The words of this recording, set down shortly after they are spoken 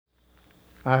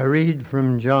I read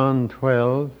from John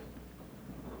 12,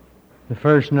 the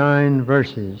first 9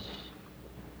 verses.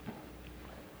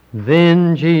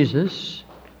 Then Jesus,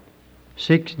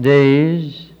 6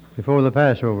 days before the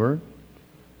Passover,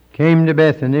 came to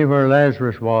Bethany where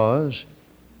Lazarus was,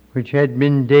 which had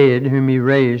been dead, whom he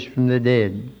raised from the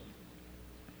dead.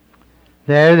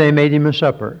 There they made him a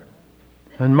supper,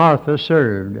 and Martha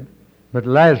served, but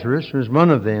Lazarus was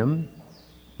one of them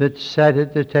that sat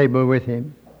at the table with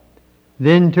him.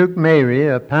 Then took Mary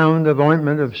a pound of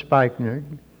ointment of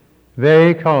spikenard,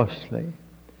 very costly,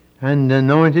 and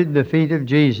anointed the feet of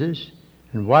Jesus,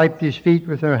 and wiped his feet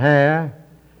with her hair,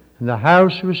 and the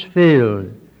house was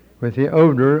filled with the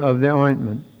odor of the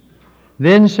ointment.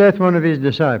 Then saith one of his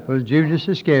disciples, Judas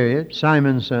Iscariot,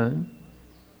 Simon's son,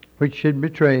 which should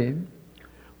betray him,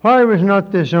 Why was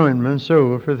not this ointment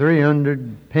sold for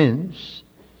 300 pence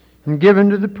and given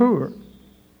to the poor?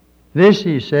 This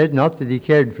he said, not that he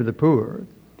cared for the poor,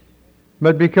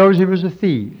 but because he was a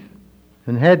thief,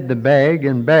 and had the bag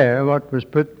and bare what was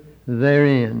put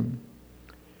therein.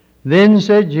 Then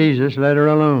said Jesus, Let her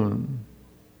alone.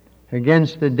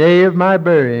 Against the day of my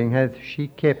burying hath she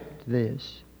kept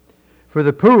this. For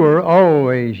the poor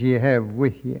always ye have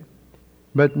with you,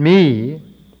 but me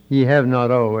ye have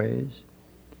not always.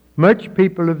 Much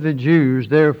people of the Jews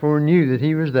therefore knew that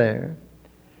he was there,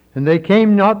 and they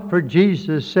came not for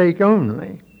Jesus' sake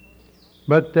only,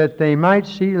 but that they might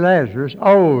see Lazarus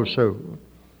also,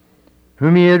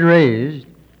 whom he had raised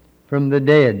from the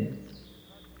dead.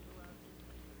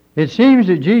 It seems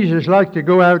that Jesus liked to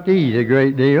go out to eat a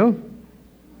great deal,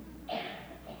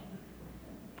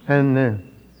 and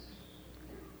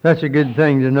that's a good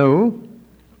thing to know.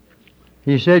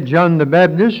 He said John the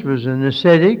Baptist was an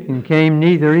ascetic and came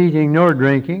neither eating nor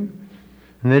drinking,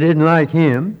 and they didn't like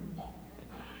him.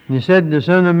 And he said the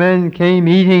Son of Man came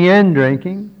eating and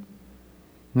drinking,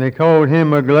 and they called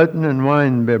him a glutton and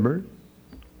wine-bibber.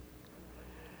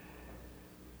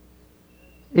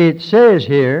 It says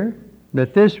here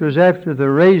that this was after the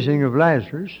raising of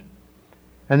Lazarus,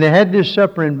 and they had this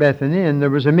supper in Bethany, and there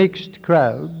was a mixed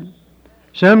crowd.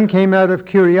 Some came out of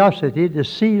curiosity to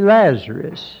see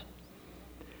Lazarus.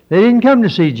 They didn't come to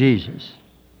see Jesus,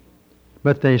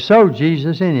 but they saw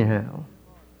Jesus anyhow.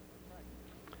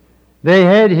 They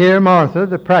had here Martha,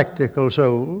 the practical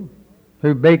soul,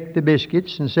 who baked the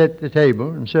biscuits and set the table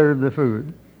and served the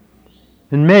food,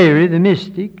 and Mary, the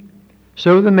mystic.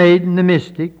 So the maid and the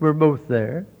mystic were both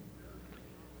there.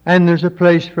 And there's a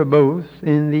place for both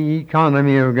in the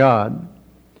economy of God.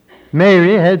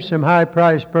 Mary had some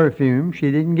high-priced perfume. She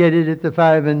didn't get it at the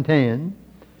 5 and 10.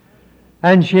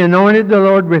 And she anointed the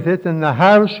Lord with it, and the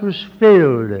house was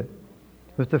filled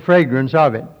with the fragrance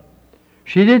of it.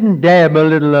 She didn't dab a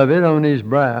little of it on his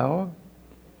brow.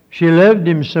 She loved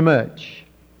him so much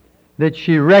that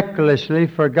she recklessly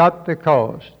forgot the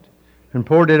cost and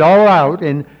poured it all out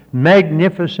in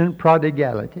magnificent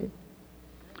prodigality.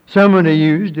 Someone had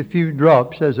used a few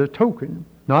drops as a token,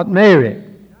 not Mary.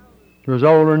 It was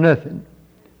all or nothing.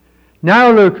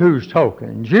 Now look who's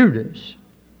talking, Judas.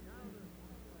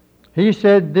 He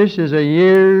said this is a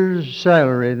year's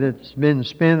salary that's been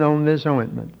spent on this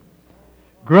ointment.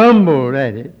 Grumbled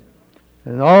at it,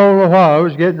 and all the while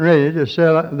was getting ready to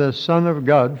sell the Son of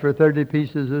God for 30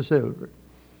 pieces of silver.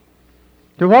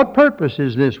 To what purpose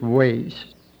is this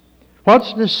waste?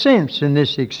 What's the sense in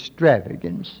this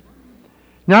extravagance?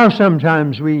 Now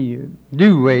sometimes we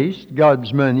do waste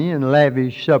God's money in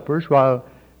lavish suppers while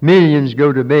millions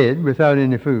go to bed without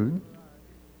any food.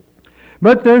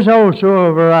 But there's also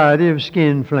a variety of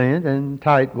skinflint and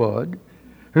tightwad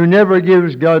who never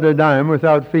gives God a dime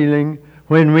without feeling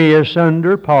when we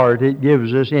asunder part it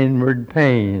gives us inward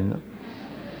pain.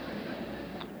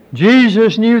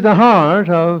 Jesus knew the heart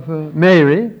of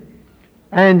Mary,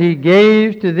 and he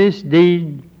gave to this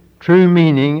deed true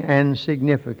meaning and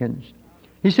significance.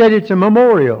 He said it's a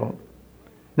memorial.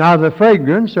 Now the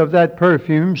fragrance of that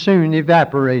perfume soon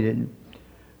evaporated,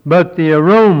 but the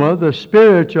aroma, the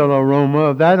spiritual aroma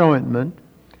of that ointment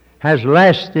has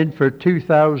lasted for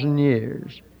 2,000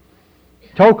 years.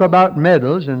 Talk about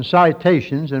medals and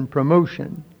citations and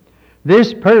promotion.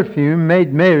 This perfume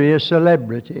made Mary a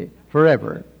celebrity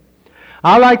forever.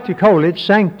 I like to call it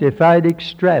sanctified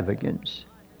extravagance.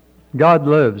 God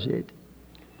loves it.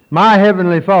 My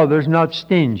Heavenly Father's not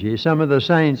stingy. Some of the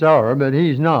saints are, but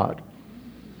He's not.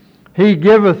 He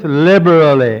giveth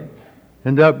liberally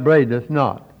and upbraideth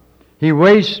not. He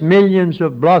wastes millions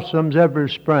of blossoms every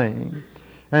spring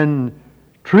and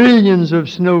trillions of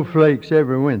snowflakes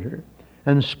every winter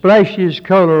and splashes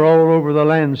color all over the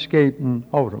landscape in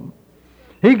autumn.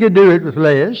 He could do it with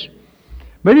less,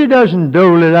 but He doesn't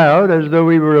dole it out as though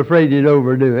we were afraid He'd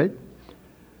overdo it.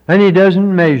 and He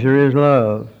doesn't measure His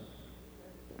love.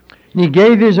 He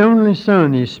gave His only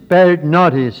Son. He spared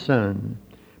not His Son,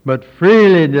 but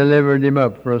freely delivered Him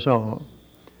up for us all.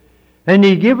 And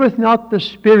He giveth not the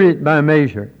Spirit by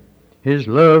measure. His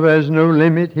love has no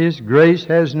limit. His grace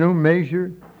has no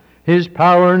measure. His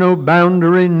power no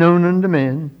boundary known unto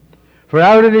men. For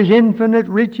out of His infinite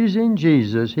riches in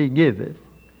Jesus He giveth,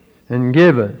 and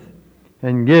giveth,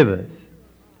 and giveth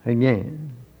again.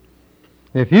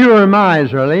 If you are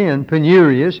miserly and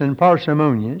penurious and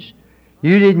parsimonious,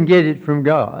 you didn't get it from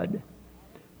God.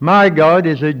 My God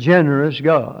is a generous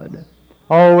God.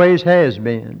 Always has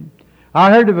been.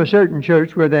 I heard of a certain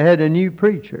church where they had a new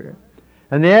preacher.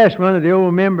 And they asked one of the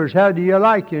old members, "How do you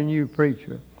like your new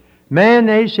preacher?" Man,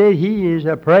 they said, "He is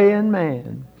a praying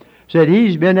man." Said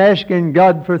he's been asking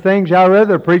God for things our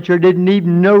other preacher didn't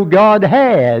even know God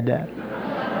had.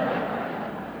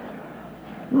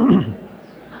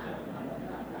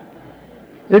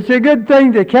 It's a good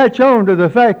thing to catch on to the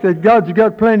fact that God's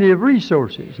got plenty of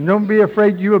resources. And don't be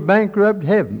afraid you will bankrupt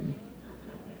heaven.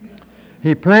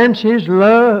 He plants His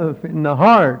love in the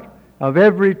heart of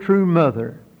every true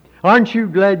mother. Aren't you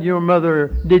glad your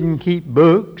mother didn't keep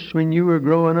books when you were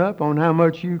growing up on how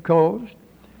much you cost?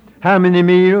 How many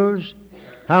meals?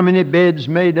 How many beds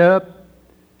made up?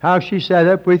 How she sat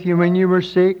up with you when you were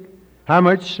sick? How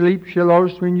much sleep she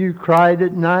lost when you cried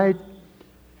at night?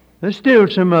 There's still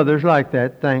some others like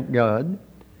that, thank God.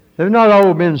 They've not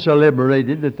all been so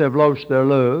liberated that they've lost their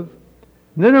love.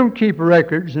 They don't keep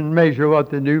records and measure what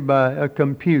they do by a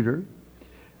computer.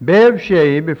 Bev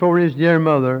Shea, before his dear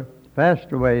mother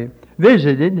passed away,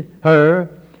 visited her,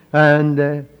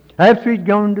 and after he'd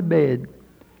gone to bed,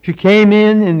 she came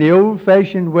in the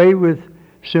old-fashioned way with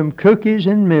some cookies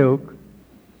and milk,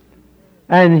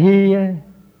 and he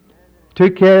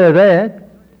took care of that.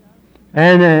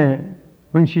 And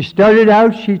when she started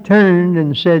out, she turned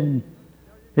and said,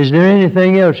 "Is there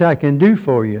anything else I can do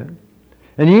for you?"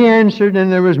 And he answered, and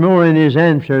there was more in his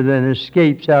answer than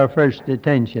escapes our first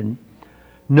attention.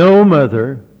 "No,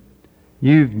 Mother,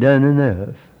 you've done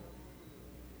enough.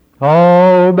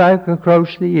 All back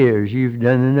across the years, you've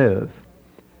done enough.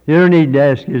 You don't need to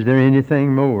ask, is there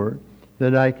anything more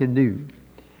that I can do?"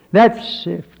 That's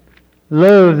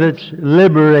love that's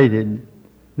liberated,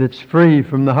 that's free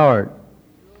from the heart.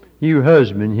 You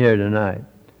husband here tonight,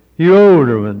 you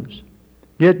older ones,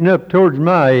 getting up towards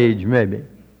my age maybe.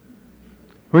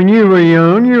 When you were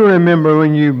young, you remember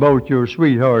when you bought your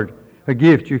sweetheart a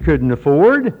gift you couldn't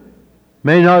afford.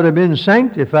 May not have been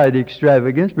sanctified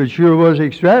extravagance, but sure was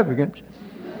extravagance.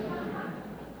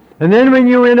 And then when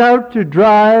you went out to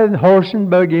drive horse and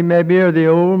buggy maybe, or the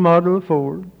old Model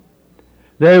Ford,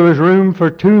 there was room for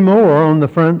two more on the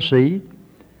front seat,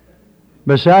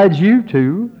 besides you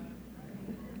two.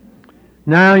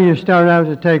 Now you start out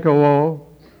to take a walk,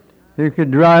 you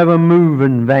could drive a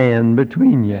moving van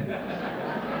between you.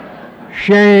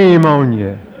 Shame on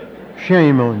you.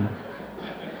 Shame on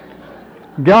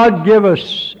you. God give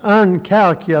us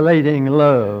uncalculating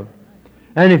love.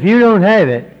 And if you don't have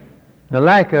it, the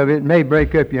lack of it may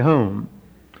break up your home.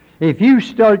 If you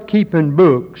start keeping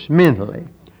books mentally,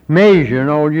 measuring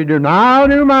all you do, now I'll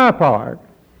do my part,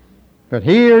 but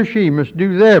he or she must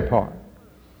do their part.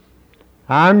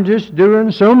 I'm just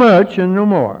doing so much and no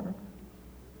more.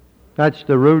 That's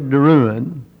the road to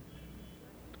ruin.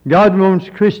 God wants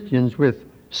Christians with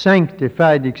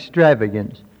sanctified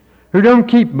extravagance, who don't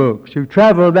keep books, who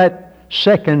travel that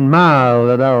second mile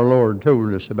that our Lord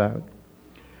told us about,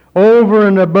 over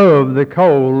and above the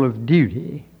call of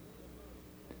duty.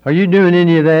 Are you doing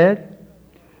any of that?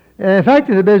 In fact,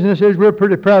 the business is we're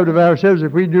pretty proud of ourselves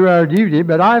if we do our duty,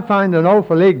 but I find an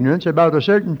awful ignorance about a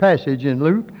certain passage in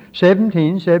Luke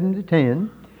 17:7-10,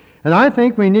 and I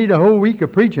think we need a whole week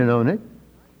of preaching on it.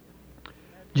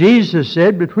 Jesus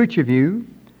said, "But which of you,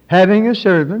 having a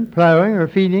servant plowing or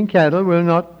feeding cattle, will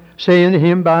not say unto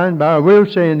him by and by, or will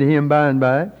say unto him by and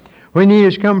by, when he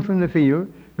is come from the field,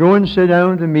 go and sit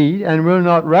down to meat, and will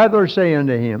not rather say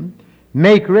unto him,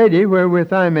 Make ready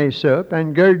wherewith I may sup,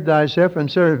 and gird thyself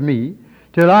and serve me,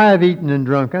 till I have eaten and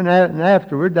drunken, and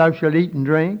afterward thou shalt eat and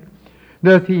drink?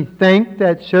 Doth he thank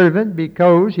that servant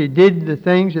because he did the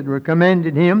things that were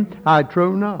commanded him? I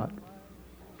trow not.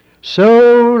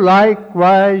 So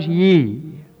likewise ye,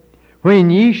 when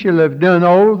ye shall have done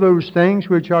all those things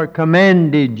which are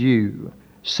commanded you,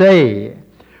 say,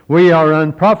 We are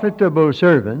unprofitable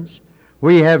servants.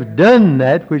 We have done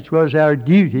that which was our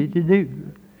duty to do.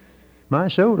 My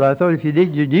soul, I thought if you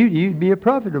did your duty, you'd be a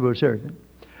profitable servant.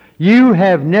 You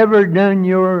have never done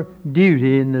your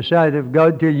duty in the sight of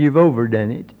God till you've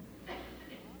overdone it.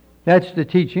 That's the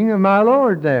teaching of my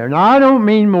Lord there. Now, I don't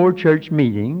mean more church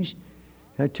meetings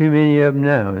Too many of them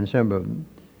now, and some of them.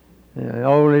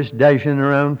 All this dashing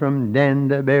around from Dan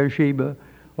to Beersheba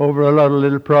over a lot of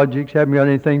little projects haven't got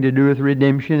anything to do with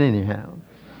redemption anyhow.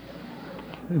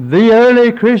 The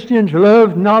early Christians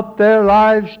loved not their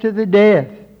lives to the death.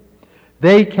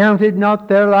 They counted not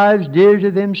their lives dear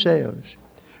to themselves.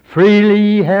 Freely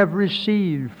ye have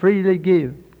received, freely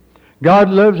give. God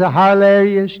loves a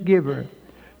hilarious giver.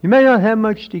 You may not have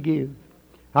much to give.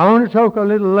 I want to talk a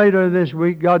little later this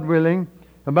week, God willing,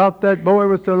 about that boy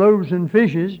with the loaves and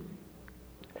fishes.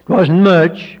 It wasn't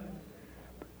much,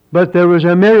 but there was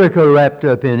a miracle wrapped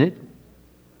up in it.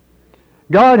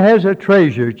 God has a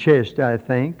treasure chest, I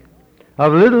think,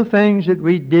 of little things that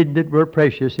we did that were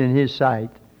precious in His sight.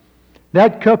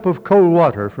 That cup of cold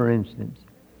water, for instance.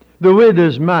 The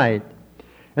widow's mite.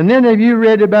 And then have you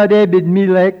read about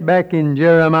Ebed-Melech back in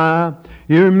Jeremiah?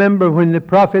 You remember when the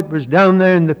prophet was down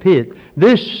there in the pit.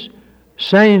 This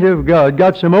saint of God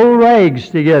got some old rags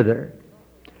together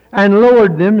and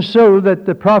lowered them so that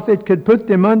the prophet could put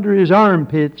them under his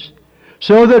armpits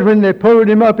so that when they pulled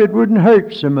him up it wouldn't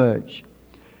hurt so much.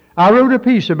 I wrote a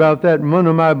piece about that in one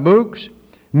of my books,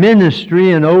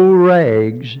 Ministry in Old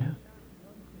Rags.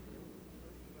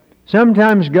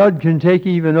 Sometimes God can take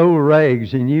even old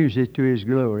rags and use it to His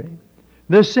glory.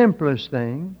 The simplest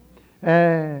thing,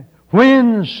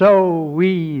 when saw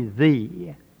we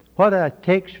Thee? What a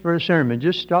text for a sermon.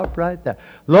 Just stop right there.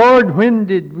 Lord, when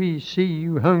did we see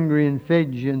you hungry and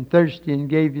fed you, and thirsty and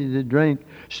gave you the drink,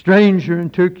 stranger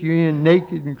and took you in,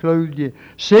 naked and clothed you,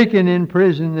 sick and in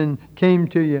prison and came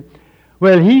to you?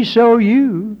 Well, He saw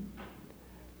you.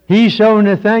 He saw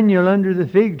Nathaniel under the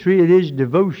fig tree at his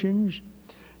devotions.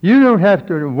 You don't have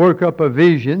to work up a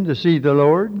vision to see the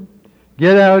Lord.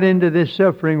 Get out into this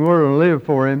suffering world and live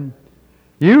for Him.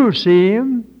 You'll see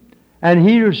Him, and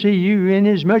He'll see you,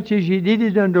 inasmuch as you did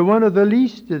it unto one of the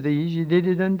least of these, you did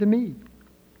it unto me.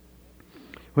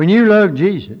 When you love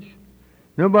Jesus,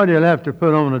 nobody will have to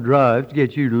put on a drive to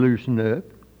get you to loosen up.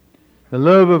 The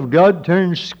love of God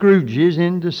turns Scrooges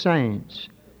into saints.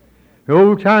 The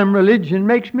old-time religion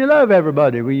makes me love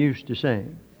everybody, we used to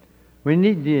sing. We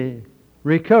need to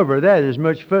recover that. As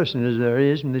much fussing as there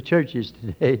is in the churches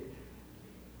today.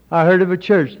 I heard of a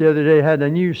church the other day had a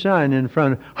new sign in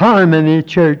front of Harmony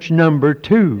Church number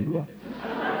 2.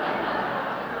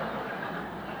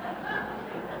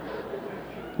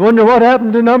 Wonder what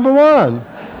happened to number 1.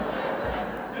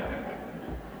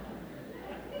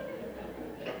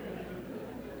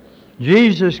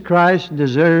 Jesus Christ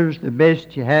deserves the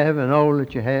best you have and all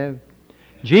that you have.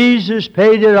 Jesus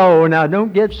paid it all. Now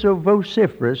don't get so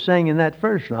vociferous singing that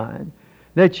first line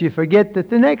that you forget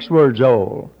that the next word's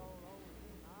all.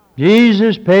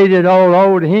 Jesus paid it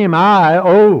all to Him. I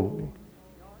owe.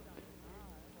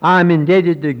 I'm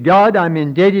indebted to God, I'm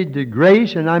indebted to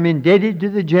grace, and I'm indebted to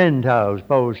the Gentiles,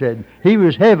 Paul said. He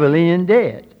was heavily in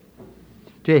debt.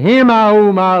 To Him I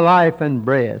owe my life and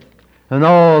breath and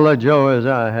all the joys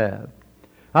I have.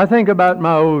 I think about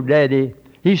my old daddy.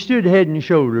 He stood head and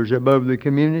shoulders above the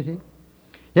community.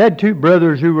 He had 2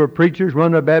 brothers who were preachers,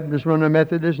 one a Baptist, one a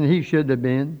Methodist, and he should have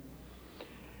been.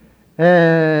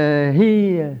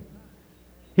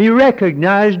 He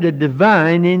recognized a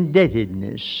divine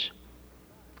indebtedness.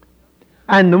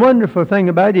 And the wonderful thing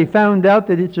about it, he found out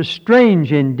that it's a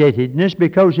strange indebtedness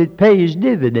because it pays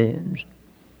dividends.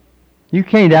 You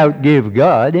can't outgive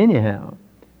God anyhow.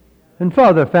 And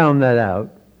Father found that out.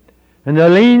 And they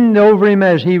leaned over him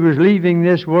as he was leaving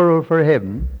this world for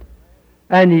heaven.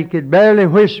 And he could barely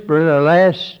whisper the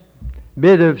last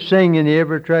bit of singing he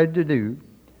ever tried to do.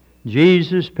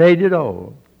 Jesus paid it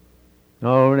all.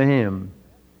 All to Him.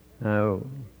 Oh.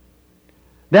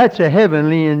 That's a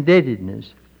heavenly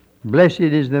indebtedness. Blessed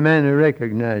is the man who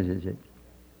recognizes it.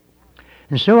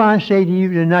 And so I say to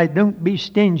you tonight, don't be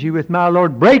stingy with my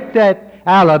Lord. Break that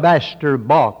alabaster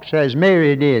box as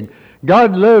Mary did.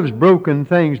 God loves broken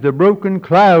things, the broken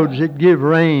clouds that give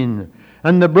rain,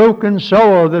 and the broken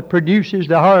soil that produces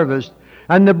the harvest,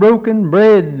 and the broken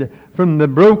bread from the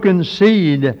broken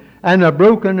seed, and a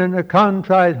broken and a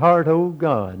contrite heart, O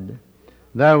God,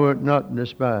 Thou wilt not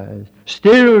despise.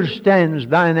 Still stands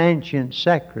Thine ancient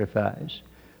sacrifice,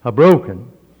 a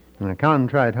broken and a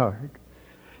contrite heart.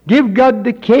 Give God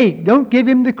the cake. Don't give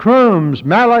Him the crumbs.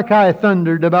 Malachi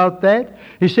thundered about that.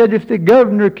 He said if the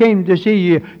governor came to see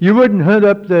you, you wouldn't hunt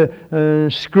up the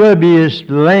scrubbiest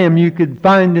lamb you could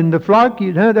find in the flock.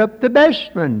 You'd hunt up the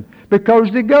best one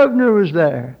because the governor was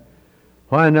there.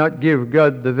 Why not give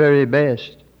God the very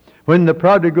best? When the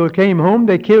prodigal came home,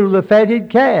 they killed the fatted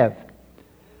calf.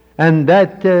 And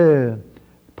that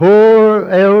poor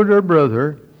elder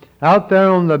brother out there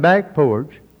on the back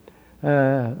porch,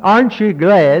 Aren't you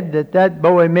glad that that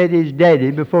boy met his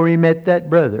daddy before he met that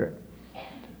brother?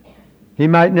 He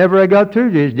might never have got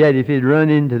through to his daddy if he'd run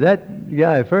into that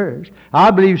guy first. I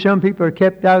believe some people are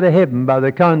kept out of heaven by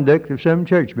the conduct of some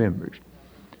church members.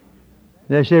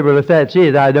 They say, well, if that's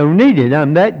it, I don't need it.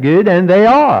 I'm that good, and they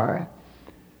are.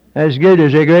 As good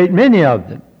as a great many of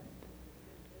them.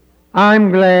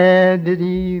 I'm glad that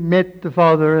he met the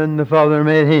Father and the Father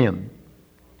met him.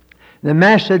 The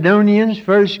Macedonians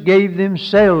first gave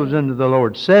themselves unto the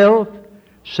Lord. Self,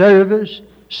 service,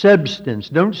 substance.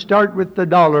 Don't start with the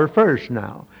dollar first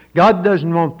now. God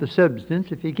doesn't want the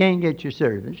substance if He can't get your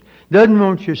service. Doesn't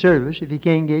want your service if He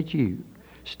can't get you.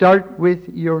 Start with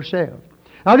yourself.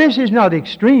 Now this is not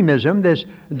extremism, this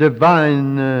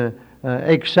divine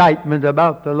excitement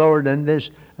about the Lord and this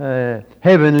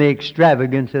heavenly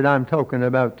extravagance that I'm talking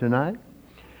about tonight.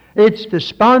 It's the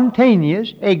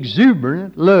spontaneous,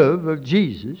 exuberant love of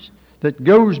Jesus that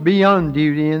goes beyond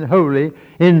duty and holy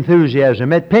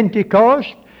enthusiasm. At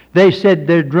Pentecost, they said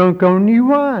they're drunk on new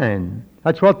wine.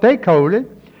 That's what they called it.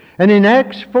 And in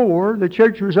Acts 4, the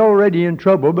church was already in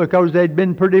trouble because they'd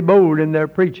been pretty bold in their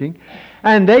preaching.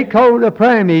 And they called a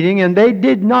prayer meeting, and they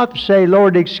did not say,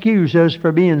 Lord, excuse us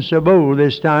for being so bold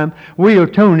this time. We'll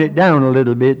tone it down a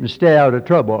little bit and stay out of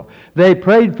trouble. They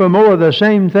prayed for more of the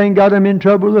same thing, got them in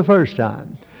trouble the first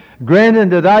time. Grant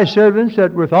unto thy servants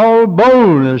that with all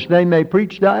boldness they may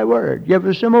preach thy word. Give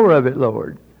us some more of it,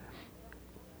 Lord.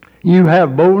 You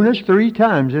have boldness 3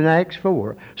 times in Acts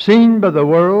 4. Seen by the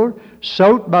world,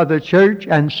 sought by the church,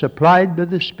 and supplied by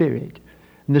the Spirit.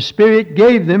 And the Spirit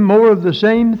gave them more of the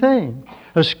same thing.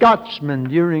 A Scotsman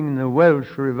during the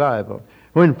Welsh revival,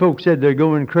 when folks said they're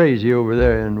going crazy over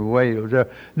there in Wales,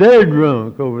 they're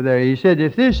drunk over there. He said,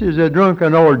 if this is a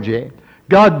drunken orgy,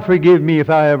 God forgive me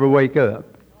if I ever wake up.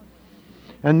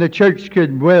 And the church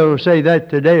could well say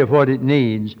that today of what it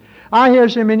needs. I hear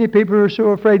so many people who are so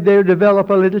afraid they'll develop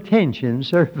a little tension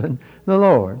serving the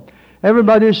Lord.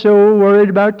 Everybody's so worried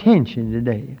about tension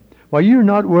today. Well, you're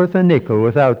not worth a nickel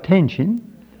without tension.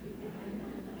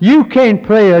 You can't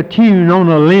play a tune on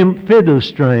a limp fiddle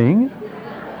string.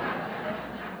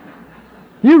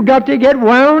 You've got to get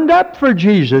wound up for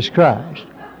Jesus Christ.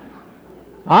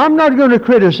 I'm not going to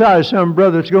criticize some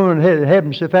brother that's going to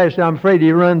heaven so fast I'm afraid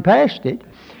he'll run past it.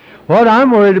 What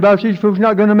I'm worried about is these folks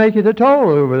not going to make it at all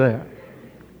over there.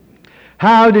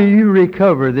 How do you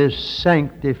recover this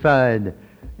sanctified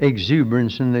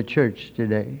exuberance in the church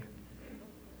today?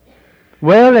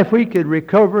 Well, if we could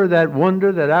recover that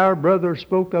wonder that our brother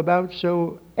spoke about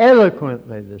so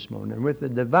eloquently this morning, with the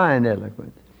divine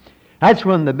eloquence. That's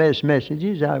one of the best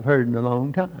messages I've heard in a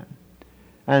long time.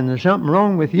 And there's something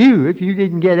wrong with you if you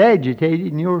didn't get agitated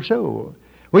in your soul.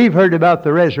 We've heard about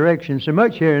the resurrection so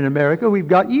much here in America, we've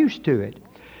got used to it.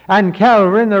 And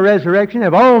Calvary and the resurrection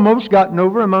have almost gotten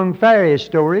over among fairy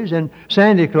stories and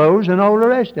Santa Claus and all the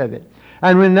rest of it.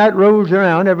 And when that rolls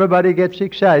around, everybody gets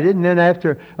excited. And then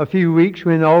after a few weeks,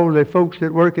 when all the folks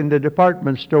that work in the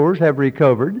department stores have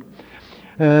recovered,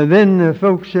 then the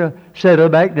folks settle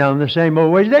back down the same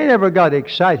old ways. They never got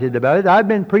excited about it. I've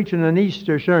been preaching an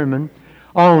Easter sermon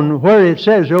on where it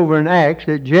says over in Acts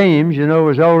that James,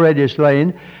 was already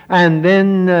slain. And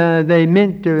then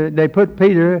they put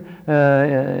Peter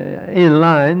in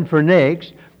line for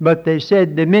next. But they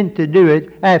said they meant to do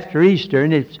it after Easter.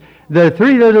 And there are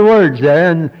 3 little words there,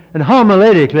 and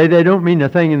homiletically they don't mean a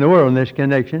thing in the world in this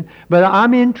connection, but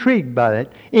I'm intrigued by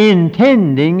it.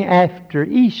 Intending after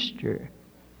Easter.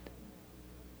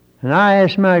 And I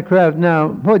asked my crowd, now,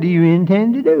 what do you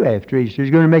intend to do after Easter? Is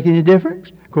it going to make any difference?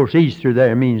 Of course, Easter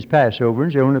there means Passover.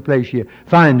 It's the only place you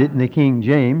find it in the King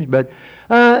James, but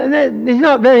it's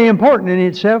not very important in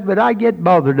itself, but I get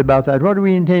bothered about that. What do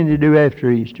we intend to do after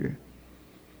Easter?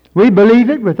 We believe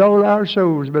it with all our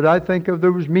souls, but I think of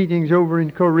those meetings over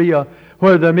in Korea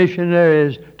where the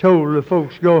missionaries told the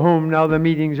folks, go home, now the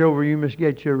meeting's over, you must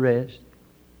get your rest.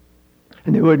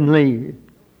 And they wouldn't leave.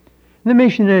 And the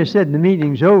missionaries said, the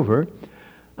meeting's over.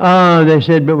 They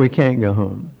said, but we can't go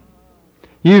home.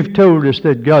 You've told us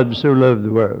that God so loved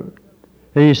the world,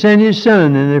 that He sent His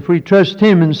Son, and if we trust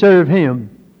Him and serve Him,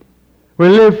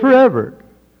 we'll live forever.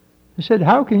 They said,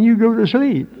 how can you go to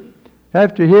sleep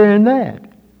after hearing that?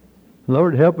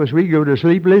 Lord help us, we go to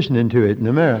sleep listening to it in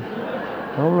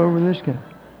America, all over this country.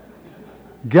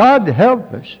 God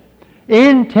help us.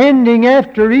 Intending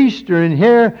after Easter, and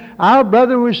here our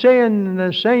brother was saying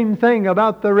the same thing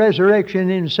about the resurrection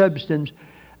in substance.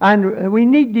 And we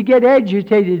need to get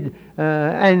agitated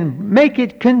and make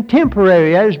it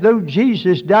contemporary, as though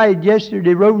Jesus died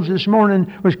yesterday, rose this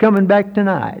morning, was coming back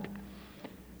tonight.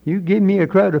 You give me a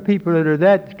crowd of people that are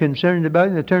that concerned about it,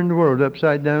 and they turn the world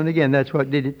upside down again. That's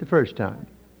what did it the first time.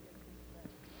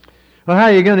 Well, how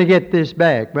are you going to get this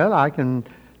back? Well, I can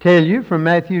tell you from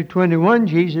Matthew 21,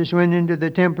 Jesus went into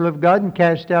the temple of God and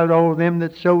cast out all them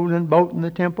that sold and bought in the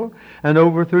temple, and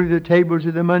overthrew the tables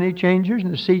of the money changers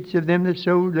and the seats of them that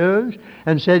sold doves,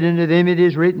 and said unto them, It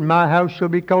is written, My house shall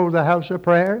be called the house of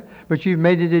prayer, but you've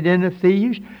made it a den of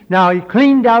thieves. Now, he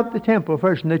cleaned out the temple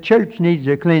first, and the church needs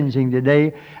a cleansing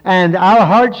today, and our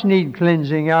hearts need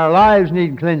cleansing, our lives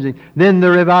need cleansing. Then the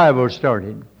revival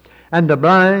started. And the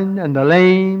blind and the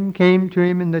lame came to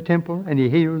him in the temple, and he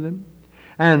healed them.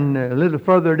 And a little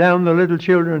further down, the little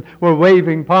children were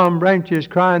waving palm branches,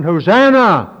 crying,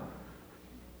 Hosanna!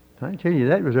 I tell you,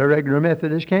 that was a regular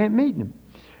Methodist camp meeting.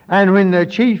 And when the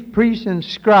chief priests and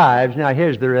scribes, now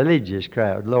here's the religious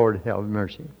crowd, Lord have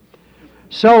mercy,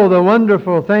 saw the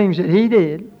wonderful things that he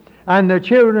did, and the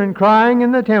children crying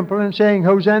in the temple and saying,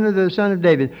 Hosanna to the Son of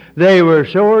David, they were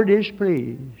sore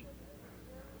displeased.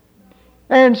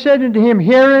 And said unto him,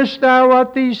 Hearest thou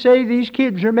what these say? These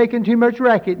kids are making too much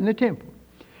racket in the temple.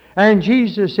 And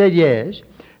Jesus said, Yes.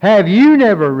 Have you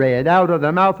never read, Out of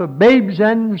the mouth of babes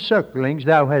and sucklings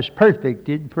thou hast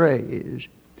perfected praise?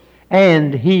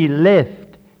 And he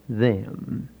left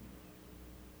them.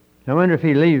 I wonder if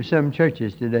he leaves some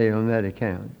churches today on that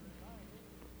account.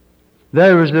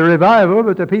 There was the revival,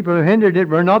 but the people who hindered it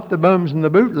were not the bums and the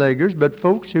bootleggers, but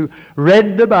folks who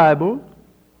read the Bible,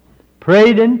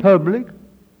 prayed in public,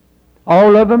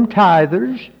 all of them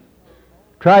tithers,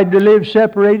 tried to live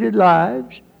separated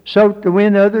lives, sought to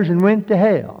win others, and went to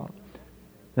hell.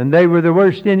 And they were the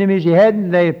worst enemies he had,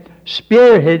 and they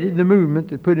spearheaded the movement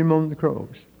that put him on the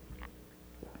cross.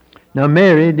 Now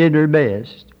Mary did her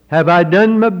best. Have I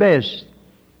done my best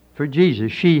for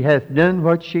Jesus? She hath done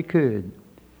what she could.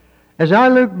 As I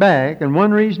look back, and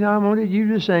one reason I wanted you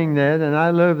to sing that, and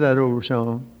I love that old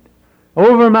song,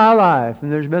 over my life,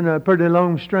 and there's been a pretty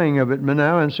long string of it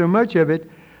now, and so much of it,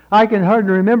 I can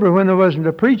hardly remember when I wasn't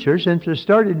a preacher since I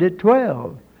started at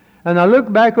 12. And I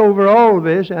look back over all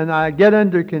this, and I get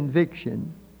under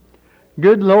conviction.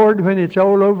 Good Lord, when it's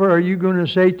all over, are you going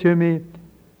to say to me,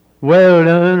 well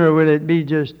done, or will it be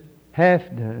just half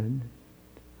done?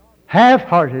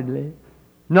 Half-heartedly,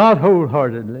 not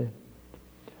wholeheartedly.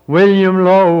 William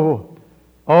Law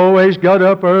always got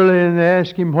up early and they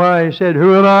asked him why. He said,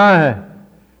 Who am I?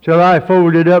 Till I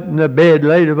folded up in the bed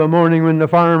late of a morning when the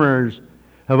farmers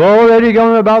have already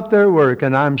gone about their work,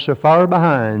 and I'm so far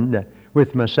behind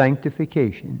with my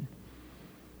sanctification.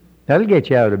 That'll get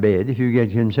you out of bed if you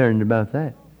get concerned about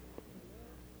that.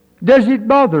 Does it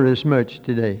bother us much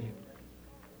today?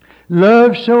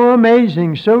 Love so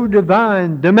amazing, so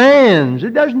divine, demands.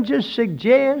 It doesn't just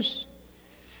suggest.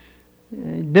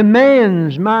 It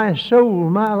demands my soul,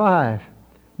 my life,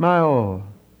 my all.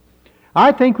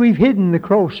 I think we've hidden the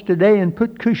cross today and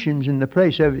put cushions in the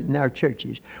place of it in our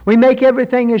churches. We make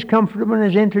everything as comfortable and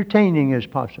as entertaining as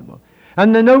possible.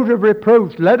 And the note of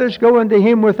reproach, let us go unto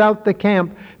him without the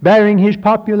camp, bearing his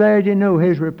popularity, no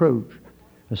his reproach.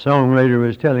 A songwriter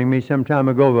was telling me some time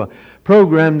ago of a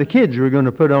program the kids were going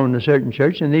to put on in a certain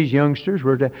church, and these youngsters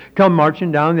were to come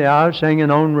marching down the aisle singing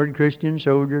Onward Christian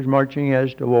Soldiers Marching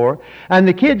as to War. And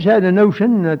the kids had a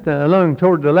notion that along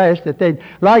toward the last that they'd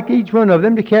like each one of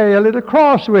them to carry a little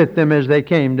cross with them as they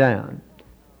came down.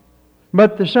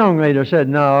 But the songwriter said,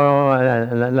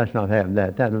 no, let's not have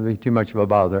that. That'll be too much of a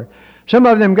bother. Some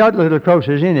of them got little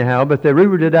crosses anyhow, but they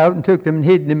rooted it out and took them and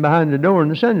hid them behind the door in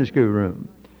the Sunday school room.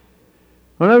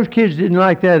 Well, those kids didn't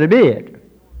like that a bit.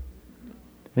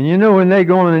 And you know, when they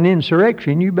go on an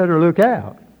insurrection, you better look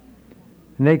out.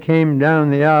 And they came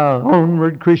down the aisle,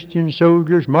 onward Christian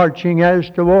soldiers marching as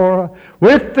to war,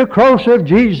 with the cross of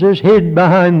Jesus hid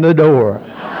behind the door.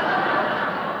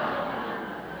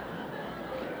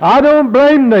 I don't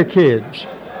blame the kids.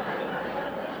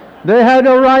 They had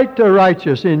a right to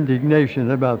righteous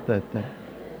indignation about that thing.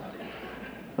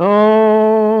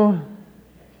 Oh,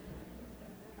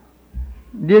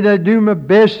 did I do my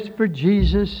best for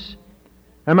Jesus?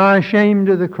 Am I ashamed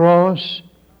of the cross?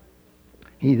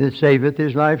 He that saveth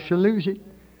his life shall lose it.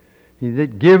 He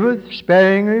that giveth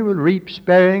sparingly will reap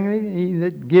sparingly. He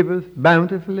that giveth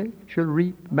bountifully shall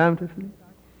reap bountifully.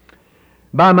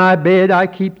 By my bed I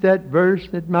keep that verse,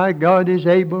 that my God is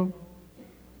able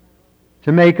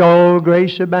to make all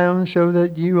grace abound, so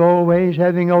that you always,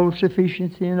 having all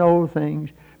sufficiency in all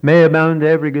things, may abound to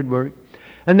every good work.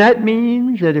 And that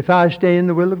means that if I stay in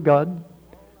the will of God,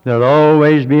 there'll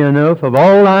always be enough of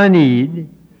all I need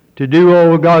to do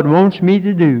all God wants me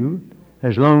to do,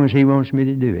 as long as He wants me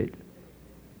to do it.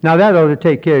 Now that ought to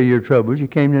take care of your troubles. You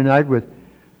came tonight with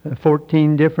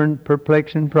 14 different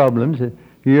perplexing problems.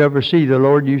 You ever see the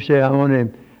Lord, you say, I want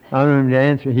him to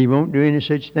answer. He won't do any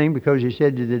such thing, because he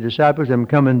said to the disciples, I'm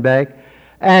coming back,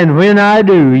 and when I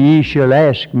do, ye shall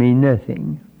ask me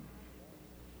nothing.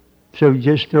 So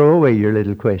just throw away your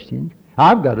little questions.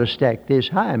 I've got to stack this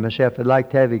high myself. I'd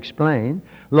like to have explained,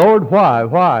 Lord, why?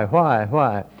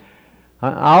 I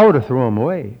ought to throw them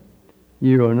away.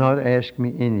 You will not ask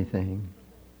me anything.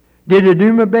 Did I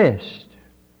do my best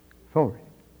for it?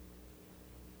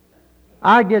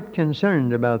 I get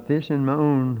concerned about this in my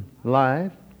own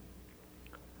life.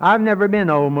 I've never been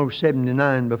almost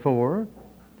 79 before.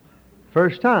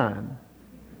 First time.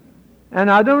 And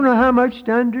I don't know how much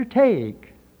to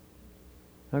undertake.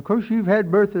 Of course, you've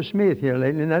had Bertha Smith here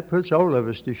lately, and that puts all of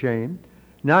us to shame.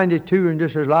 92 and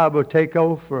just as liable to take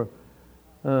off for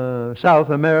South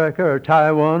America or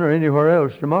Taiwan or anywhere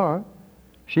else tomorrow.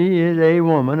 She is a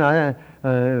woman.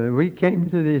 We came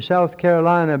to the South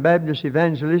Carolina Baptist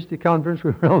Evangelistic Conference.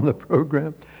 We were on the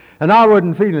program. And I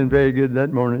wasn't feeling very good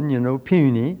that morning,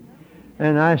 puny.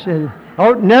 And I said,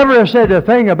 never said a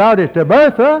thing about it to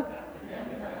Bertha.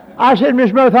 I said,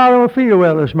 Miss Bertha, I don't feel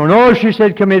well this morning. Oh, she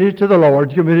said, committed to the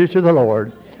Lord.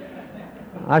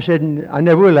 I said, I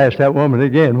never will ask that woman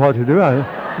again what to do.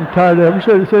 I'm tired of her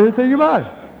saying anything about it.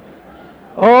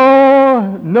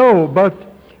 Oh, no, but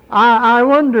I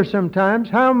wonder sometimes,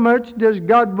 how much does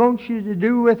God want you to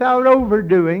do without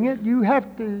overdoing it? You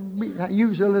have to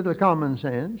use a little common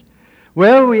sense.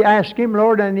 Well, we ask Him,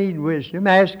 Lord, I need wisdom.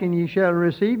 Ask and ye shall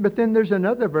receive. But then there's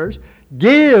another verse.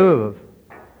 Give,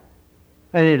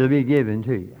 and it'll be given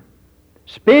to you.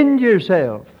 Spend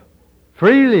yourself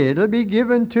freely. It'll be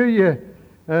given to you.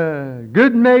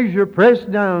 Good measure,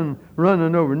 pressed down,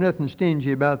 running over. Nothing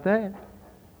stingy about that.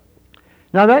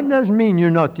 Now, that doesn't mean you're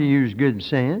not to use good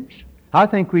sense. I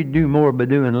think we do more by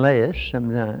doing less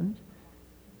sometimes.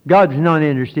 God's not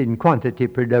interested in quantity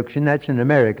production. That's an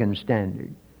American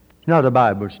standard. It's not a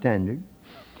Bible standard.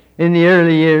 In the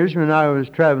early years when I was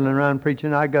traveling around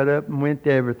preaching, I got up and went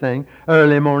to everything.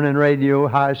 Early morning radio,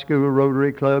 high school,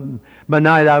 Rotary Club. By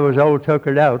night I was all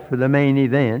tuckered out for the main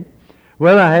event.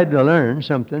 Well, I had to learn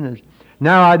something.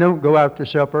 Now I don't go out to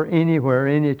supper anywhere,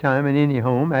 anytime, in any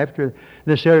home. After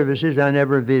the services, I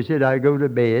never visit. I go to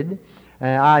bed.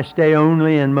 I stay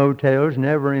only in motels,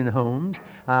 never in homes.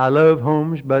 I love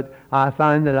homes, but I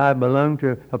find that I belong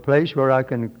to a place where I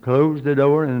can close the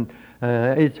door, and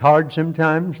it's hard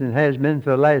sometimes, and has been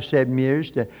for the last 7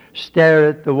 years, to stare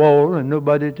at the wall and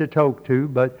nobody to talk to.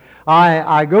 But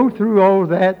I go through all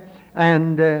that,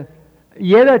 and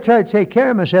yet I try to take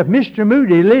care of myself. Mr.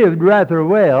 Moody lived rather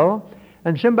well,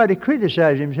 and somebody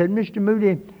criticized him, said, Mr.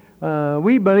 Moody,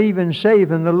 we believe in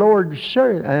saving the Lord's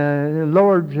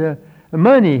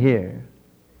money here.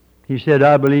 He said,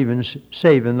 I believe in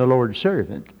saving the Lord's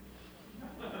servant.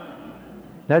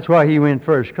 That's why he went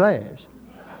first class.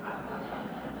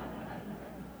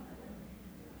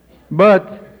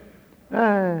 But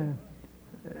don't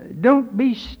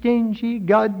be stingy.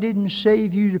 God didn't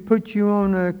save you to put you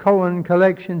on a coin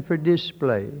collection for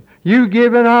display. You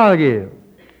give and I'll give.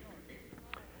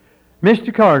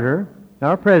 Mr. Carter,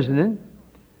 our president,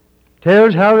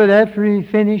 tells how that after he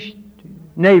finished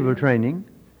naval training,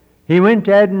 he went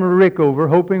to Admiral Rickover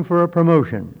hoping for a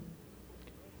promotion.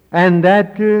 And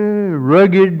that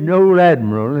rugged old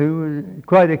admiral, who was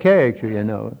quite a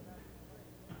character,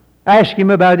 asked him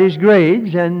about his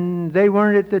grades, and they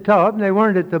weren't at the top, and they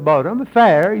weren't at the bottom.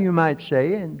 Fair, you might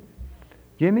say. And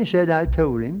Jimmy said, I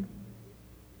told him.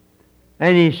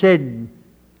 And he said,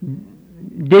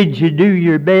 did you do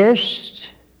your best?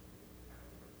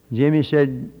 Jimmy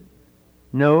said,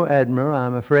 no, Admiral,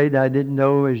 I'm afraid I didn't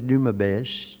always do my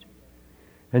best.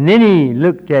 And then he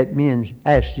looked at me and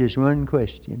asked just one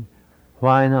question.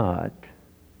 Why not?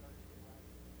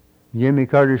 Jimmy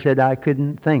Carter said, I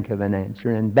couldn't think of an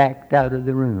answer, and backed out of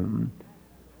the room.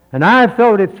 And I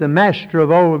thought, if the master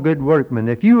of all good workmen,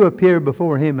 if you appear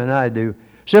before him and I do,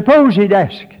 suppose he'd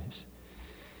ask us,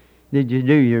 did you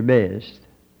do your best?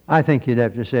 I think you'd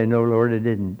have to say, no, Lord, I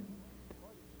didn't.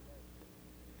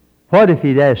 What if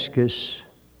he'd ask us,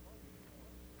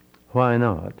 why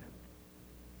not?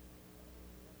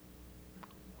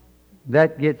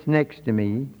 That gets next to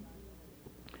me.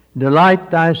 Delight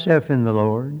thyself in the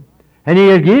Lord, and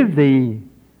He'll give thee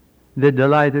the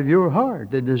delight of your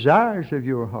heart, the desires of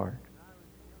your heart.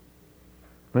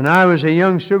 When I was a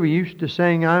youngster, we used to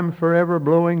sing, I'm forever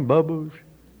blowing bubbles.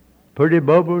 Pretty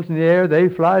bubbles in the air, they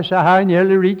fly so high,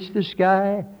 nearly reach the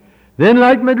sky. Then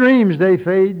like my dreams, they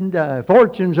fade and die.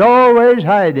 Fortune's always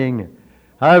hiding.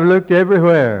 I've looked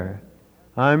everywhere.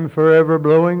 I'm forever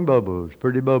blowing bubbles,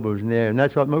 pretty bubbles in the air. And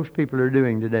that's what most people are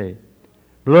doing today.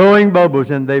 Blowing bubbles,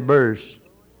 and they burst.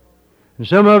 And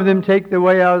some of them take the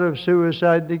way out of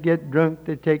suicide. They get drunk,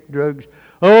 they take drugs.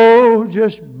 Oh,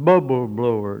 just bubble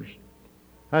blowers.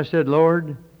 I said,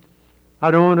 Lord,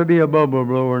 I don't want to be a bubble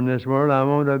blower in this world. I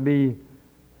want to be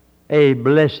a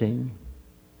blessing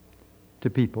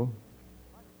to people.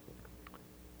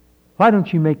 Why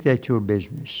don't you make that your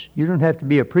business? You don't have to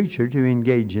be a preacher to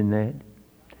engage in that.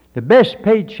 The best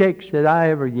paid checks that I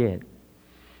ever get,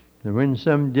 and when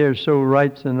some dear soul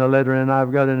writes in a letter, and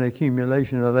I've got an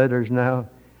accumulation of letters now,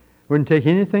 wouldn't take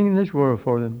anything in this world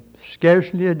for them.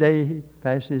 Scarcely a day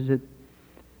passes that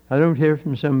I don't hear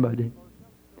from somebody.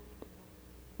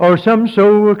 Or some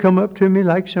soul will come up to me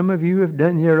like some of you have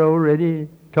done here already,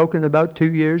 talking about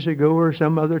 2 years ago or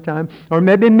some other time, or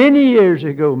maybe many years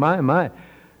ago. My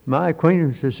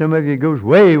acquaintance with some of you goes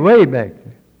way, way back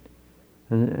there.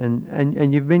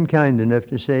 And you've been kind enough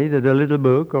to say that a little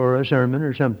book or a sermon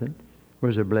or something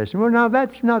was a blessing. Well, now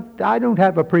that's not, I don't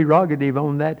have a prerogative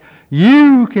on that.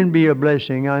 You can be a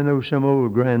blessing. I know some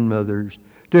old grandmothers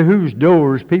to whose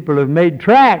doors people have made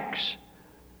tracks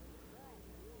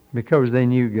because they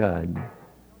knew God.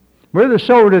 We're the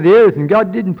salt of the earth, and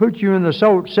God didn't put you in the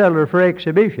salt cellar for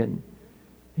exhibition.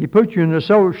 He put you in the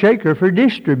salt shaker for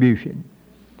distribution.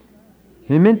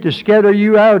 He meant to scatter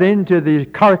you out into the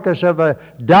carcass of a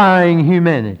dying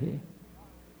humanity.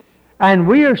 And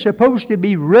we are supposed to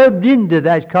be rubbed into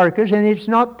that carcass, and it's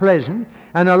not pleasant.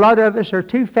 And a lot of us are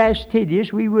too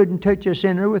fastidious. We wouldn't touch a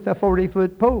sinner with a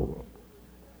 40-foot pole.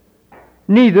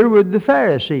 Neither would the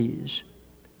Pharisees.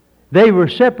 They were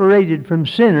separated from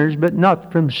sinners, but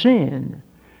not from sin.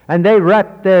 And they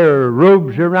wrapped their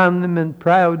robes around them and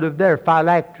proud of their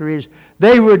phylacteries.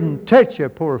 They wouldn't touch a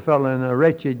poor fellow in a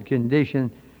wretched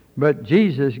condition. But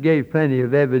Jesus gave plenty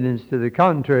of evidence to the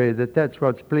contrary, that that's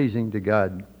what's pleasing to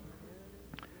God.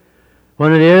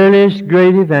 One of the earliest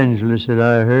great evangelists that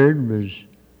I heard was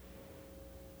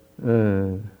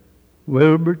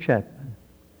Wilbur Chapman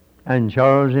and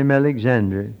Charles M.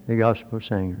 Alexander, the gospel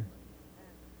singer.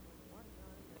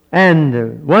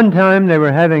 And one time they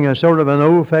were having a sort of an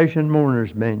old-fashioned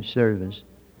mourner's bench service.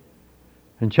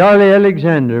 And Charlie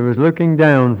Alexander was looking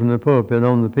down from the pulpit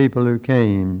on the people who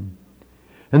came.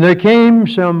 And there came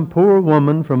some poor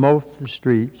woman from off the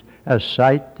streets, a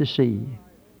sight to see.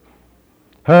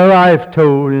 Her life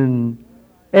told in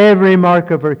every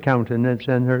mark of her countenance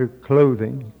and her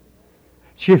clothing.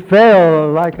 She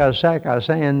fell like a sack of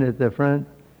sand at the front.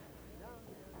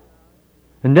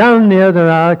 And down the other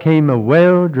aisle came a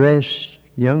well-dressed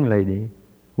young lady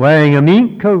wearing a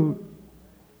mink coat.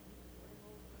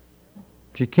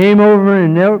 She came over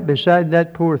and knelt beside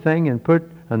that poor thing and put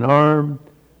an arm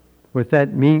with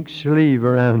that mink sleeve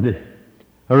around it,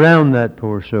 around that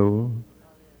poor soul.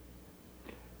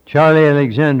 Charlie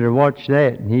Alexander watched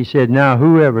that, and he said, now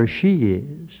whoever she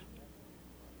is,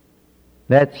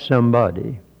 that's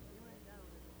somebody.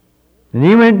 And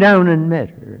he went down and met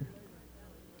her.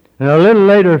 And a little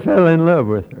later fell in love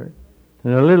with her.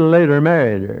 And a little later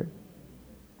married her.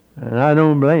 And I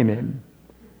don't blame him.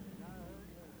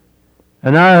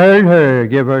 And I heard her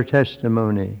give her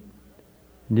testimony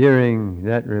during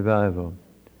that revival.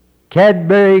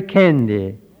 Cadbury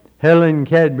candy. Helen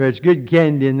Cadbury. It's good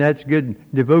candy, and that's good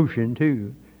devotion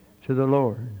too to the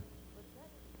Lord.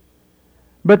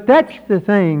 But that's the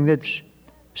thing that's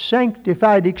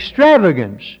sanctified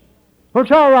extravagance. Well,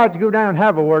 it's all right to go down and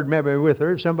have a word maybe with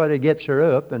her if somebody gets her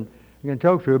up and you can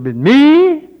talk to her. But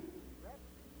me?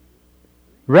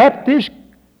 Wrap this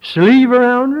sleeve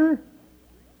around her?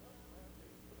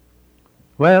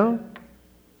 Well,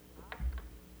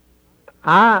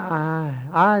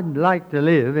 I'd like to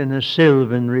live in a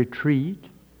sylvan retreat.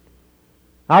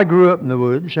 I grew up in the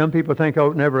woods. Some people think I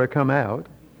would never have come out.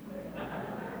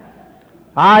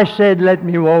 I said, let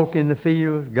me walk in the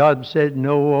field. God said,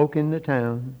 no, walk in the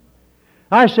town.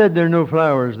 I said, there are no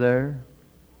flowers there.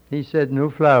 He said, no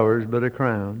flowers but a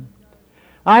crown.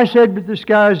 I said, but the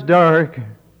sky's dark,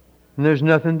 and there's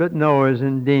nothing but noise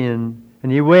and din.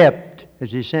 And he wept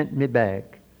as he sent me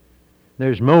back.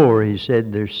 There's more, he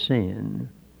said, there's sin.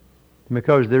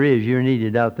 Because there is, you're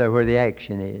needed out there where the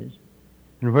action is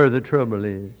and where the trouble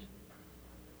is.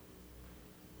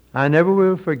 I never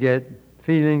will forget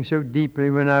feeling so deeply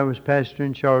when I was pastor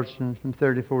in Charleston from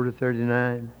 34 to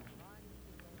 39.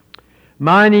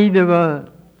 My need of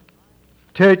a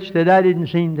touch that I didn't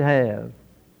seem to have.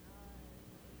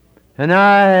 And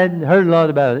I had heard a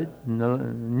lot about it,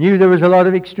 and knew there was a lot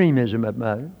of extremism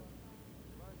about it.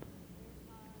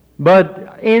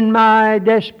 But in my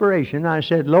desperation, I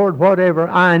said, Lord, whatever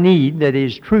I need that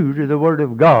is true to the Word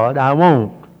of God, I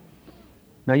want.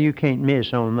 Now you can't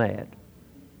miss on that.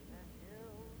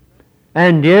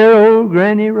 And dear old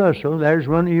Granny Russell, there's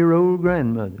one of your old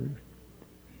grandmothers.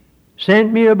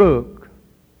 sent me a book,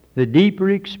 The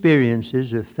Deeper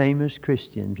Experiences of Famous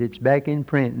Christians. It's back in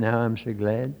print now, I'm so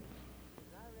glad.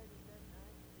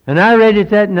 And I read it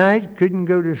that night, couldn't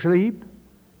go to sleep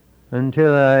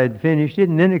until I had finished it,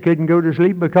 and then I couldn't go to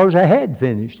sleep because I had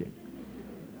finished it.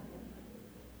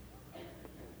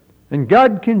 And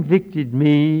God convicted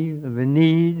me of a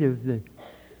need of the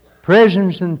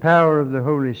presence and power of the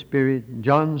Holy Spirit.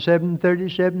 John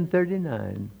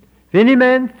 7:37-39. If any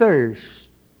man thirst,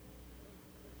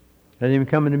 let him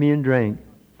come unto me and drink.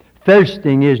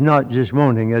 Thirsting is not just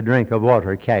wanting a drink of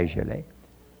water casually.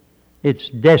 It's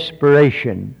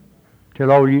desperation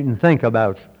till all you can think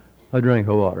about a drink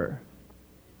of water.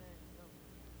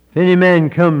 If any man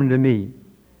come to me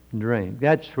and drink,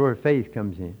 that's where faith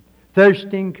comes in.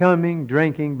 Thirsting, coming,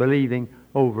 drinking, believing,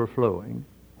 overflowing.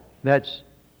 That's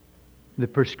the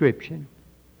prescription.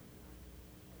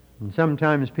 And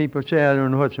sometimes people say, I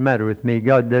don't know what's the matter with me.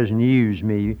 God doesn't use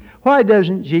me. Why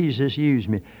doesn't Jesus use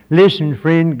me? Listen,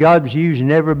 friend, God's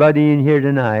using everybody in here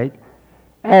tonight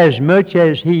as much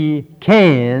as He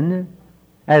can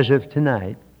as of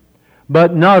tonight,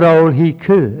 but not all He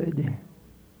could.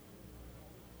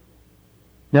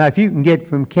 Now, if you can get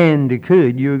from can to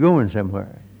could, you're going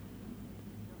somewhere.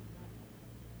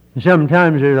 And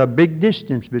sometimes there's a big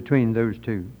distance between those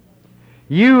two.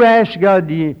 You ask God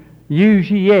to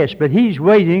use you, yes, but He's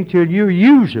waiting till you're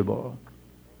usable.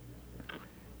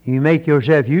 You make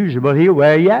yourself usable, He'll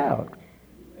wear you out.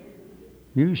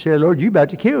 You say, Lord, you're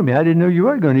about to kill me. I didn't know you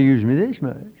were going to use me this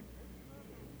much.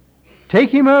 Take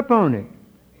Him up on it.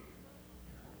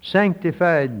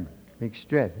 Sanctified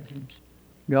extravagance.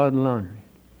 God will honor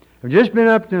it. I've just been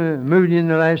up to Moody in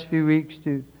the last few weeks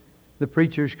to the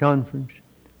preachers' conference.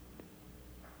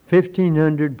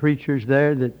 1,500 preachers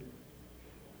there that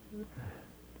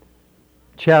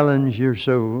challenge your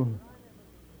soul.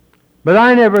 But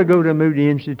I never go to Moody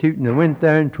Institute, and I went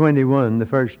there in 21 the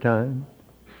first time.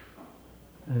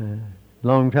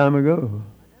 Long time ago.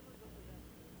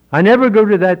 I never go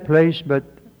to that place, but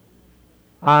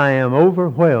I am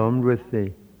overwhelmed with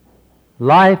the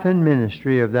life and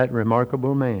ministry of that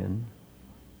remarkable man.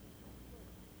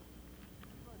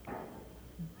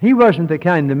 He wasn't the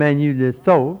kind of man you'd have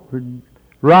thought would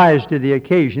rise to the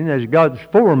occasion as God's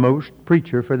foremost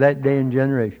preacher for that day and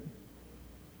generation.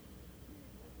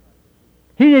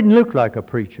 He didn't look like a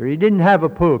preacher. He didn't have a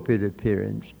pulpit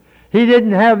appearance. He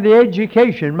didn't have the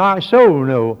education my soul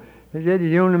know. He said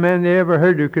he's the only man they ever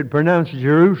heard who could pronounce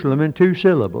Jerusalem in 2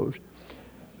 syllables.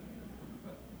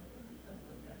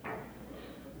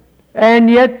 And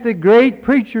yet the great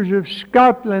preachers of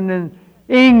Scotland and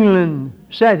England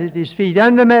sat at his feet,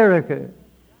 and America.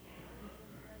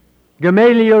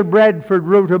 Gamaliel Bradford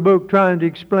wrote a book trying to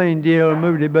explain D.L.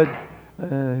 Moody, but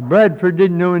Bradford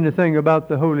didn't know anything about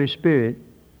the Holy Spirit.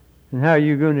 And how are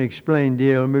you going to explain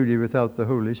D.L. Moody without the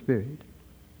Holy Spirit?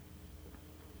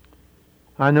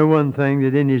 I know one thing,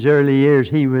 that in his early years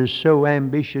he was so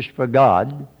ambitious for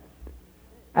God,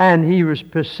 and he was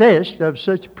possessed of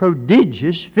such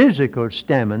prodigious physical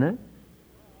stamina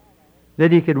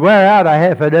that he could wear out a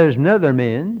half a dozen other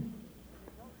men.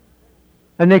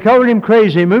 And they called him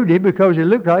Crazy Moody because it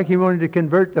looked like he wanted to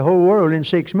convert the whole world in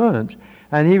 6 months.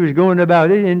 And he was going about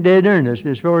it in dead earnest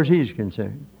as far as he's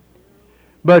concerned.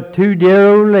 But 2 dear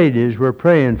old ladies were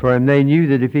praying for him. They knew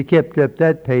that if he kept up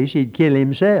that pace, he'd kill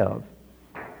himself.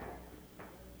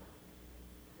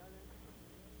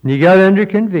 And he got under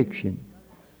conviction.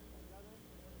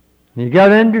 He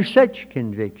got under such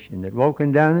conviction that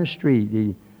walking down the street,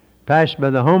 he passed by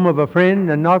the home of a friend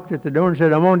and knocked at the door and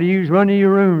said, I want to use one of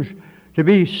your rooms to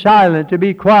be silent, to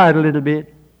be quiet a little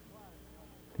bit.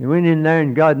 He went in there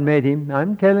and God met him.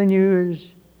 I'm telling you, as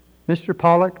Mr.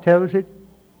 Pollock tells it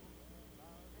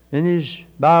in his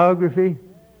biography,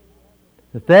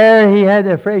 that there he had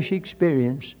a fresh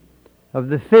experience of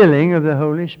the filling of the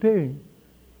Holy Spirit.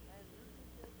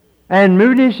 And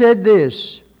Moody said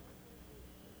this,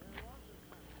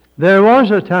 there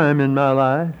was a time in my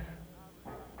life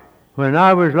when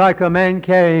I was like a man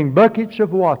carrying buckets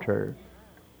of water,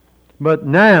 but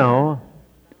now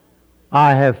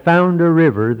I have found a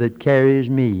river that carries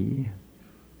me.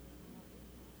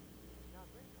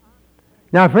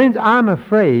 Now, friends, I'm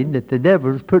afraid that the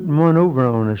devil's putting one over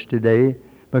on us today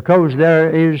because there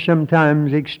is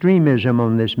sometimes extremism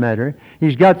on this matter.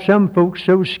 He's got some folks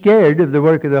so scared of the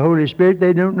work of the Holy Spirit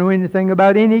they don't know anything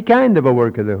about any kind of a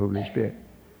work of the Holy Spirit.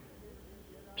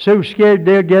 So scared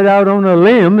they'll get out on a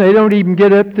limb, they don't even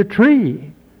get up the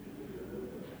tree.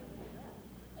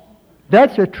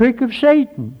 That's a trick of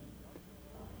Satan.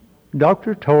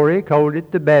 Dr. Torrey called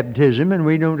it the baptism, and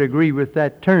we don't agree with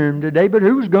that term today, but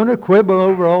who's going to quibble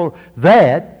over all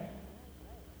that?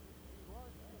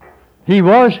 He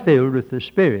was filled with the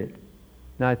Spirit.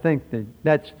 And I think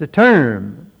that's the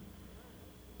term.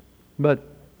 But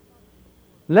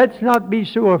let's not be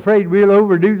so afraid we'll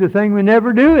overdo the thing we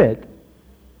never do it.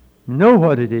 Know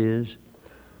what it is.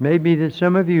 Maybe that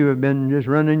some of you have been just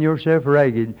running yourself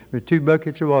ragged with 2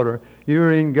 buckets of water.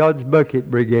 You're in God's bucket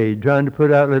brigade trying to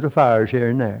put out little fires here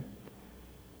and there.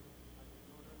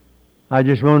 I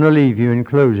just want to leave you in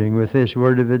closing with this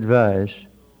word of advice.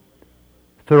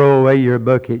 Throw away your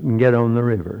bucket and get on the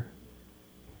river.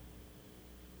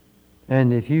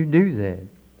 And if you do that,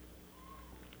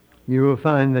 you will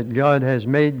find that God has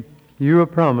made you a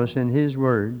promise in His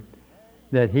Word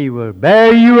that He will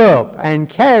bear you up and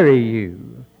carry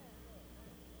you,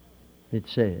 it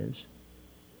says.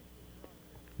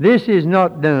 This is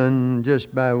not done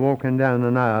just by walking down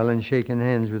an aisle and shaking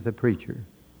hands with the preacher.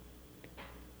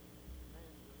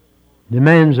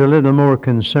 Demands a little more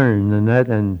concern than that,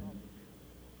 and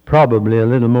probably a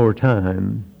little more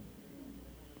time.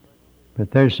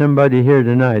 But there's somebody here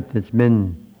tonight that's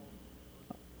been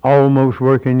almost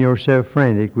working yourself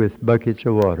frantic with buckets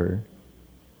of water.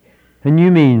 And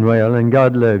you mean well, and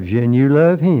God loves you, and you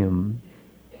love Him.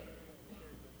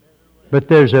 But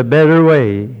there's a better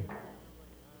way.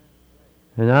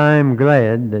 And I'm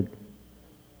glad that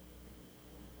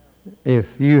if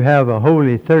you have a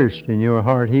holy thirst in your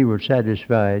heart, He will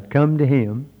satisfy it. Come to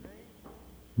Him.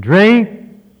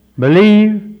 Drink,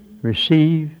 believe,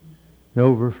 receive, and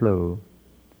overflow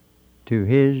to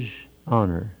His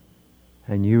honor.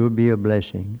 And you will be a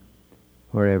blessing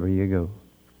wherever you go.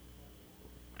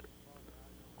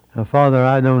 Now, Father,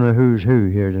 I don't know who's who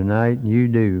here tonight. You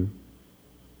do.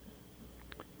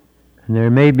 And there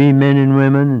may be men and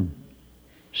women and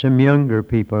some younger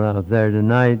people out there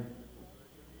tonight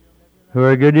who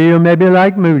are a good deal maybe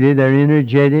like Moody. They're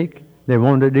energetic. They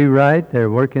want to do right. They're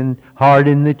working hard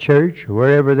in the church,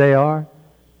 wherever they are.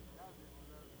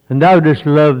 And Thou just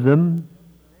love them.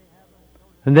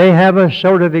 And they have a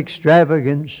sort of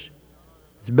extravagance.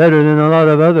 It's better than a lot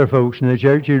of other folks in the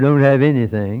church who don't have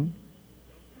anything.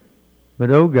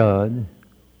 But, oh God,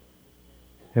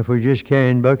 if we're just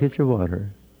carrying buckets of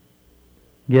water,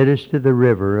 get us to the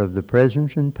river of the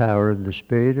presence and power of the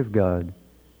Spirit of God,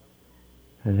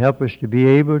 and help us to be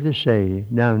able to say,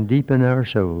 down deep in our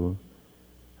soul,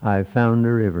 I've found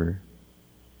a river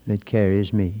that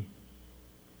carries me.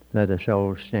 Let us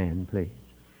all stand, please.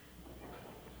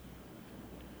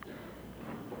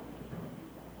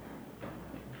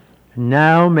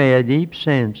 Now may a deep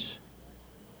sense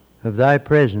of Thy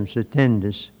presence attend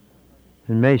us,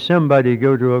 and may somebody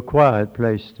go to a quiet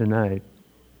place tonight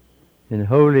in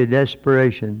holy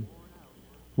desperation,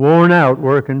 worn out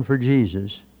working for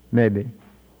Jesus, maybe.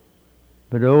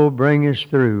 But oh, bring us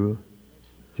through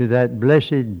to that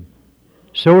blessed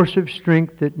source of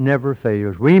strength that never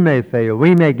fails. We may fail.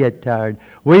 We may get tired.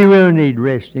 We will need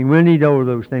resting. We'll need all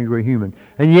those things. We're human.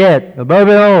 And yet, above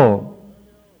it all,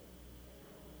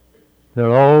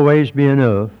 there'll always be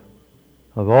enough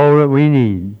of all that we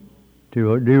need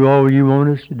to do all You want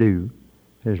us to do,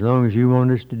 as long as You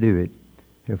want us to do it,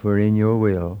 if we're in Your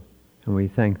will. And we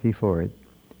thank Thee for it.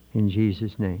 In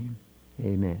Jesus' name,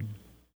 amen.